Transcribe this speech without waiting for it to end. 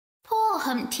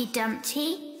Humpty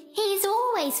Dumpty, he's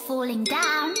always falling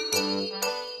down.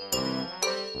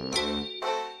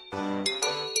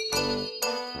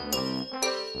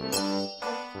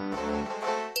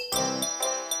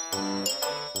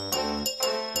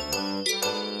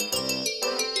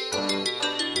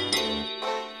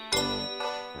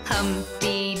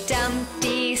 Humpty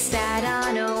Dumpty sat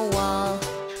on a wall.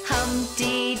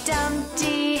 Humpty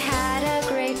Dumpty had a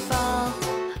great fall.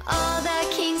 All the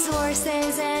king's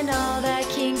horses and all the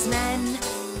king's men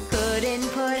couldn't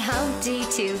put Humpty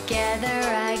together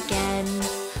again.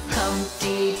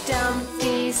 Humpty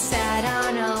Dumpty sat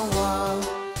on a wall.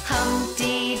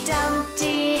 Humpty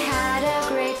Dumpty had a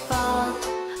great fall.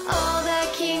 All the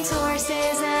king's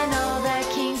horses and all the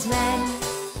king's men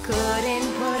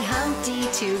couldn't put Humpty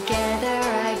together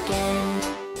again.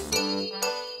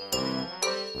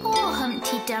 Poor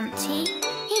Humpty Dumpty,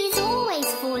 he's always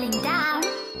falling down.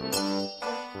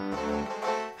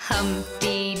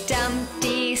 Humpty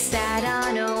Dumpty sat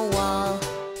on a wall.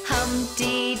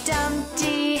 Humpty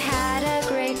Dumpty had a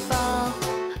great fall.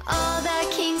 All the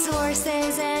king's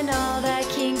horses and all the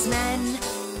king's men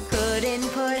couldn't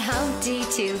put Humpty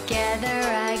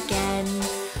together again.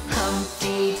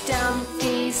 Humpty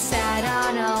Dumpty sat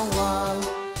on a wall.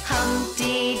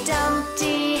 Humpty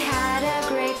Dumpty had a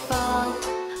great fall.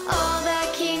 All the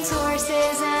king's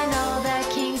horses and all the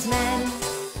king's men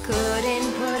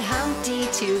couldn't put Humpty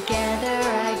together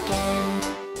again.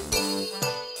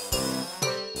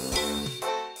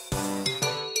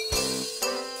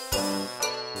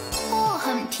 Poor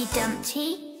Humpty Dumpty.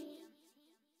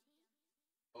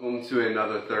 Welcome to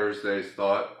another Thursday's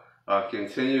Thought.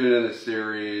 Continuing in the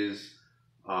series,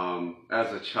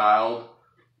 as a child.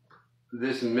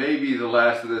 This may be the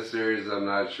last of this series, I'm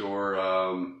not sure.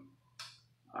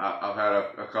 I've had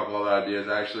a couple other ideas.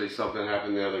 Actually, something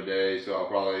happened the other day, so I'll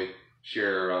probably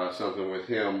share something with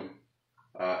him.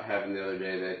 Happened the other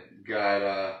day that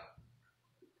God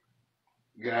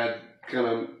kind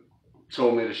of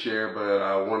told me to share, but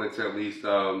I wanted to at least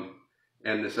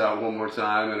end this out one more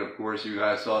time. And of course, you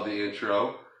guys saw the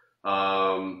intro,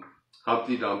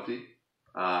 Humpty Dumpty.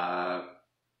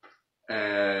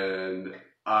 And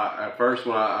at first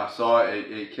when I saw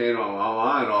it, it came on my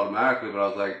mind automatically, but I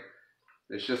was like,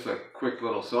 it's just a quick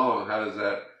little song. How does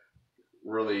that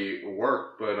really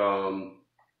work? But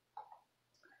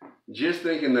just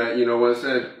thinking that, you know, when it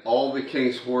said all the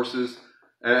king's horses,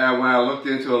 and when I looked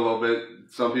into it a little bit,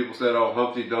 some people said, oh,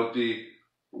 Humpty Dumpty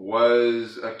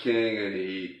was a king and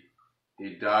he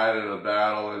died in a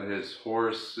battle and his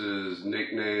horse's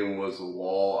nickname was the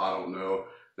Wall. I don't know.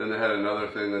 Then they had another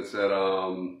thing that said,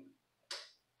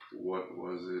 what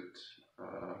was it?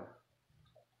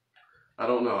 I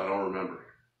don't know. I don't remember.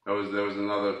 There was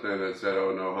another thing that said,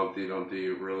 oh no, Humpty Dumpty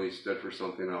really stood for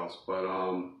something else. But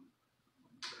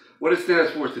what it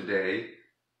stands for today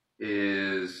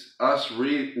is us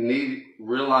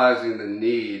realizing the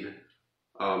need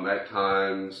at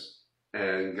times,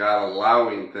 and God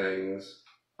allowing things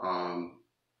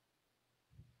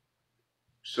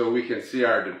so we can see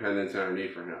our dependence and our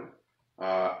need for Him.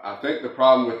 I think the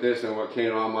problem with this, and what came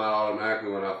to my mind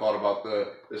automatically when I thought about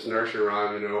this nursery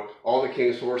rhyme, you know, all the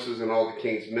king's horses and all the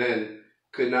king's men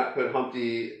could not put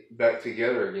Humpty back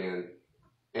together again.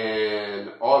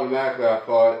 And automatically I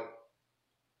thought,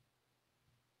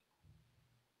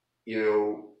 you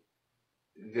know,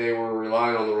 they were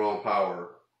relying on the wrong power.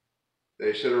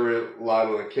 They should have relied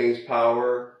on the king's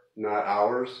power, not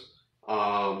ours.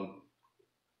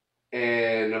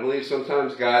 And I believe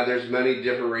sometimes God, there's many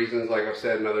different reasons, like I've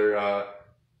said in other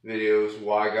videos,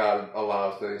 why God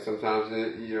allows things. Sometimes,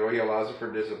 you know, He allows it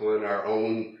for discipline, our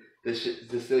own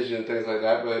decision, things like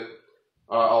that. But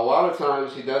a lot of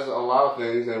times He does allow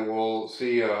things, and we'll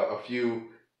see a few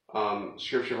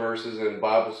scripture verses and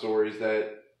Bible stories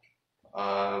that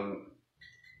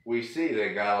we see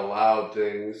that God allowed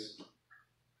things,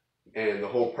 and the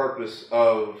whole purpose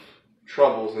of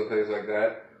troubles and things like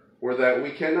that were that we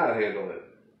cannot handle it.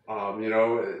 You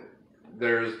know,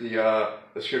 there's the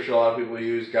scripture a lot of people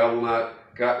use. People like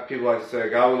to say,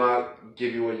 God will not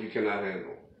give you what you cannot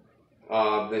handle.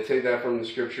 They take that from the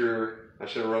scripture. I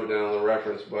should have wrote down the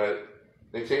reference, but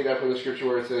they take that from the scripture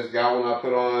where it says, God will not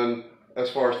put on,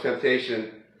 as far as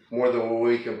temptation, more than what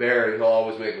we can bear, and He'll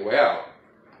always make a way out.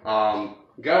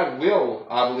 God will,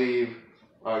 I believe,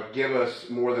 give us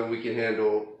more than we can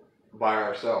handle by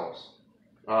ourselves.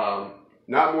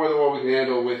 Not more than what we can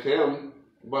handle with Him,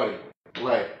 buddy.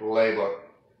 Laybook.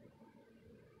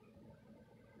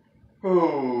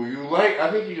 Oh, I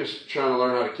think you're just trying to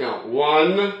learn how to count.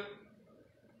 1,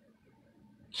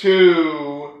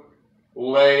 2,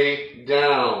 lay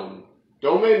down.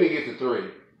 Don't make me get to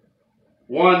 3.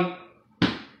 1,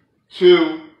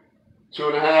 2,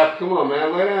 2.5. Come on,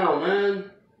 man. Lay down,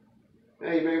 man.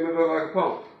 Hey, you make me look like a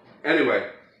punk. Anyway.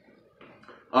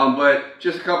 But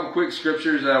just a couple quick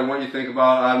scriptures that I want you to think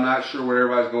about. I'm not sure what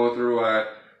everybody's going through.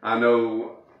 I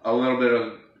know a little bit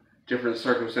of different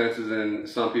circumstances in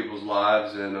some people's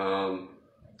lives, and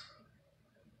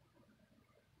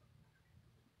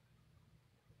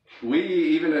we,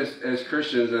 even as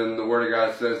Christians, and the Word of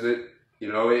God says it,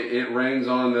 you know, it rains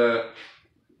on the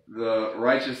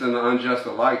righteous and the unjust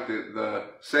alike. The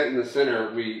Satan and the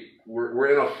sinner,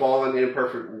 we're in a fallen,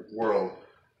 imperfect world.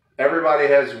 Everybody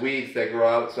has weeds that grow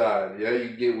outside. Yeah,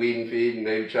 you get weed and feed and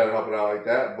maybe try to help it out like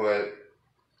that. But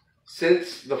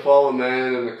since the fall of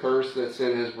man and the curse that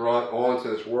sin has brought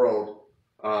onto this world,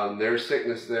 there's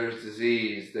sickness, there's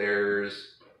disease,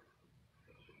 there's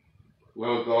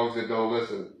little dogs that don't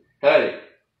listen. Hey,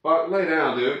 lay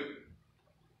down, dude.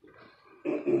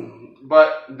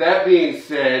 But that being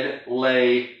said,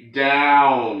 lay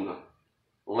down.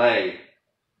 Lay.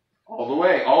 All the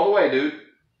way, dude.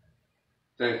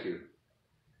 Thank you.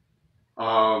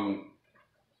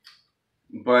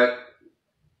 But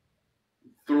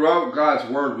throughout God's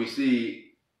Word, we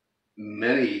see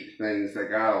many things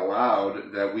that God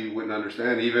allowed that we wouldn't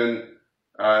understand. Even,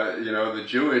 the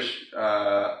Jewish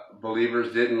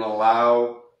believers didn't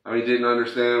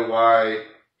understand why,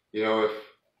 if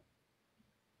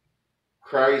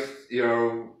Christ,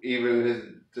 even his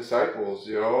disciples,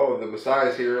 the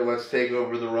Messiah's here, let's take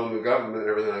over the Roman government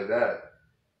and everything like that.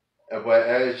 But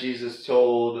as Jesus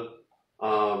told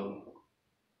them,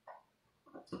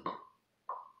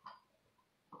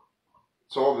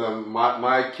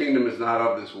 my kingdom is not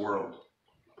of this world.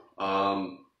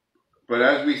 But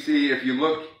as we see, if you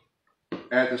look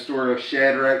at the story of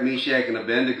Shadrach, Meshach, and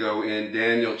Abednego in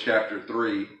Daniel chapter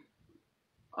 3,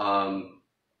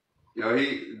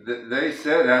 they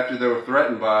said after they were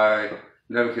threatened by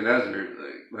Nebuchadnezzar,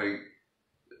 like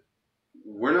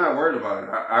we're not worried about it.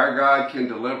 Our God can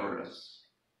deliver us.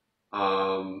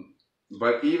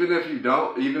 But even if he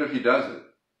doesn't,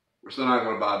 we're still not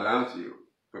going to bow down to you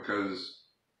because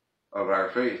of our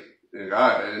faith in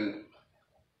God. And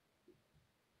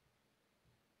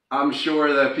I'm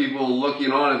sure that people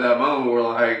looking on at that moment were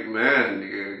like, man,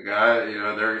 God,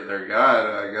 their God,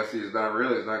 I guess he's not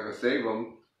real. He's not going to save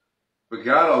them. But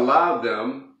God allowed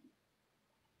them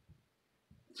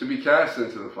to be cast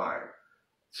into the fire.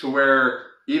 To where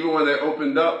even when they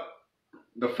opened up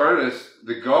the furnace,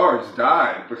 the guards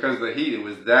died because of the heat. It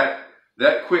was that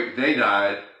quick they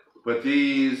died. But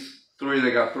these 3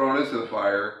 that got thrown into the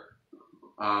fire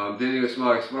didn't even smell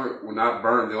like smoke, were not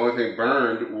burned. The only thing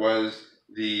burned was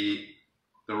the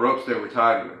ropes they were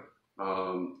tied with.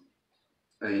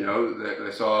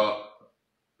 They saw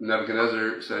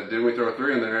Nebuchadnezzar said, didn't we throw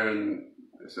 3 in there? And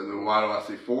they said, then why do I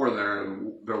see 4 in there?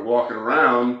 And they're walking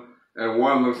around and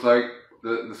one looks like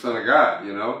the Son of God,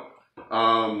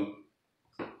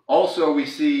 Also, we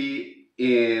see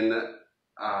in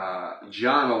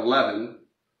John 11,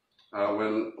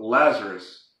 when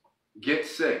Lazarus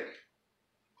gets sick,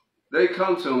 they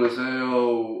come to him and say,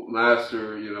 oh,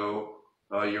 Master,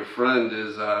 your friend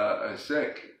is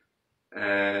sick.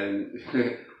 And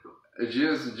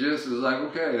Jesus is like,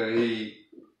 okay. And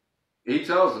he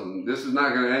tells them, this is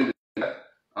not going to end in death.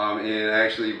 In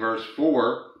actually verse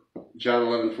 4, John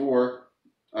 11:4,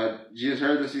 Jesus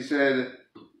heard this. He said,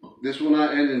 this will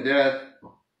not end in death,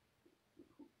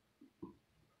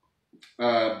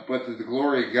 but that the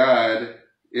glory of God,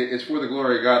 it's for the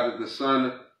glory of God that the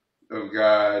Son of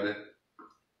God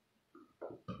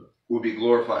will be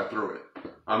glorified through it.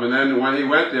 And then when he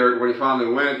went there, when he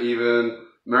finally went, even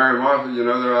Mary and Martha, they're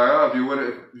like, oh, if you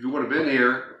would have been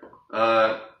here,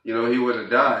 he would have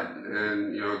died.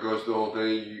 And, it goes to the whole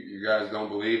thing. You guys don't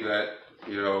believe that,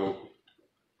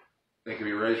 they can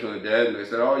be raised from the dead. And they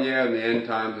said, oh, yeah, in the end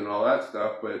times and all that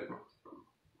stuff. But,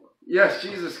 yes,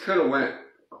 Jesus could have went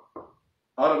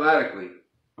automatically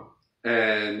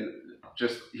and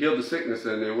just healed the sickness,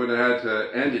 and it wouldn't have had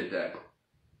to end at death.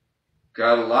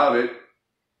 God allowed it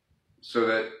so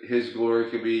that his glory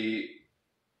could be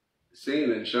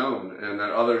seen and shown, and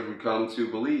that others would come to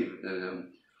believe in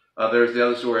him. There's the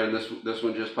other story, and this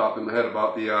one just popped in my head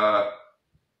about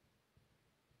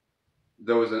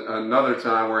there was another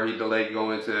time where he delayed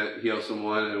going to heal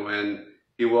someone, and when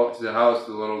he walked to the house,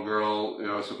 the little girl,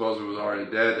 supposedly was already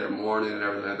dead. They're mourning and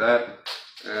everything like that.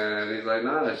 And he's like,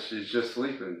 nah, she's just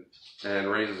sleeping, and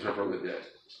raises her from the dead.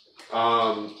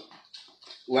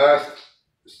 Last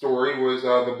story was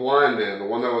the blind man, the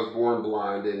one that was born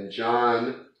blind, in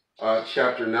John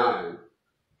chapter 9.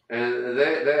 And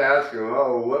they ask him,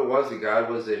 oh, what was it,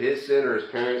 God? Was it his sin or his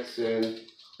parents' sin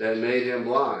that made him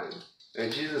blind?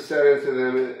 And Jesus said unto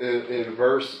them in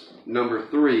verse number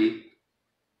 3,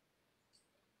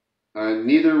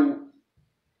 neither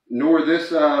nor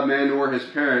this man nor his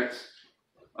parents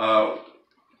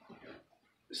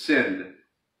sinned,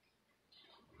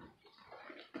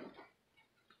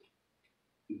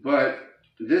 but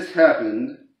this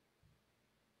happened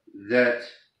that,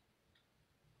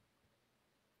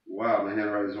 wow, my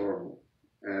handwriting is horrible.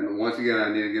 And once again, I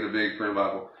need to get a big print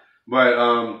Bible. But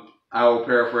I will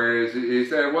paraphrase. He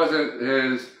said it wasn't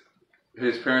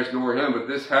his parents nor him, but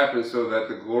this happened so that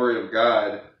the glory of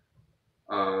God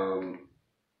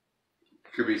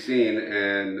could be seen,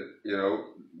 and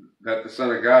that the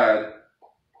Son of God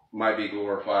might be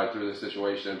glorified through the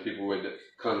situation, and people would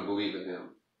come to believe in him.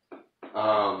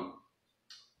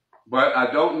 But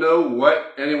I don't know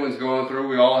what anyone's going through.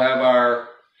 We all have our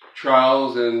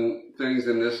trials and things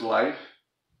in this life.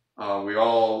 We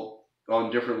all,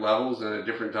 on different levels and at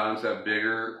different times, have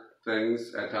bigger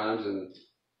things at times and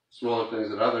smaller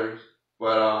things at others.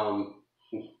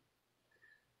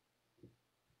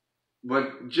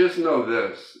 But just know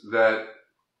this, that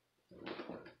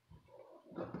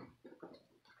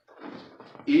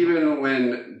even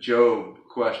when Job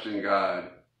questioned God,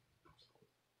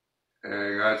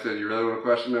 and God said, "You really want to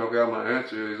question me? Okay, I'm going to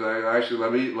answer." He's like, "Actually,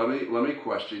 let me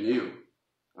question you.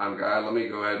 I'm God. Let me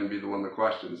go ahead and be the one that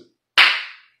questions."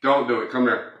 "Don't do it. Come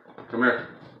here. Come here."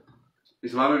 He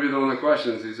said, "Let me be the one that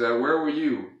questions." He said, "Where were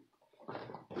you?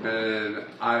 And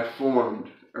I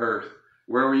formed earth.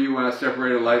 Where were you when I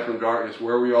separated light from darkness?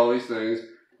 Where were you all these things?"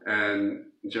 And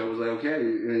Job was like, "Okay."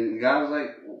 And God was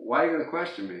like, "Why are you going to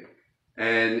question me?"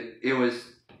 And it was,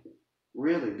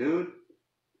 "Really, dude?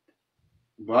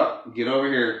 But get over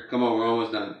here. Come on, we're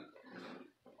almost done."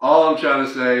 All I'm trying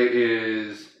to say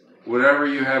is, whatever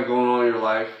you have going on in your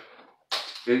life,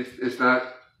 it's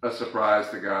not a surprise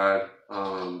to God.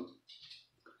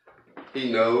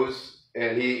 He knows,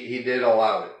 and he did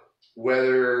allow it.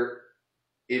 Whether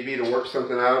it be to work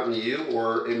something out in you,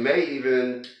 or it may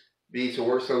even be to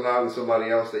work something out in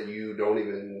somebody else that you don't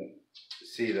even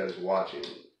see that is watching.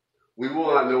 We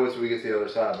will not know until we get to the other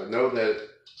side, but know that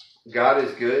God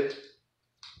is good.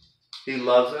 He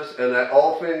loves us, and that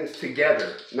all things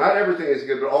together, not everything is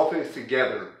good, but all things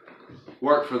together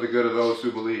work for the good of those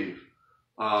who believe.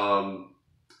 And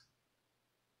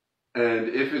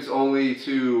if it's only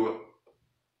to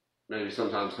maybe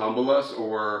sometimes humble us,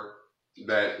 or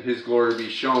that his glory be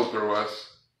shown through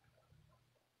us,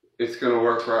 it's going to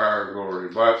work for our glory.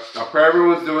 But I pray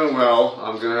everyone's doing well.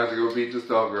 I'm going to have to go beat this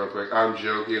dog real quick. I'm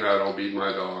joking. I don't beat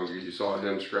my dog. You saw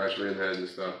him scratch me in the head and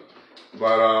stuff.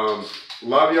 But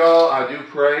love y'all. I do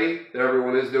pray that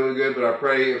everyone is doing good. But I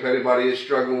pray if anybody is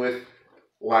struggling with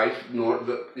life, some of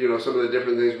the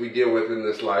different things we deal with in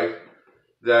this life,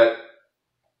 that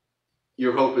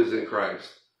your hope is in Christ,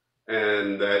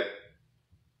 and that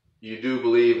you do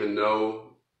believe and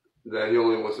know that he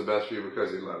only wants the best for you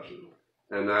because he loves you.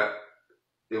 And that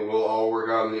it will all work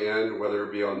out in the end, whether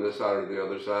it be on this side or the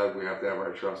other side. We have to have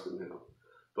our trust in him.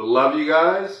 But love you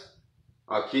guys.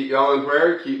 I'll keep y'all in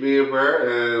prayer. Keep me in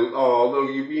prayer. And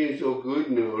look, you're being so good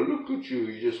now. Look at you.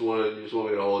 You just want me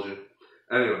to hold you.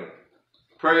 Anyway,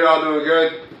 pray y'all doing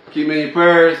good. Keep me in your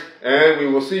prayers, and we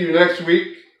will see you next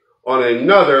week on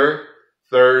another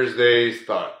Thursday's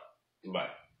Thought. Bye.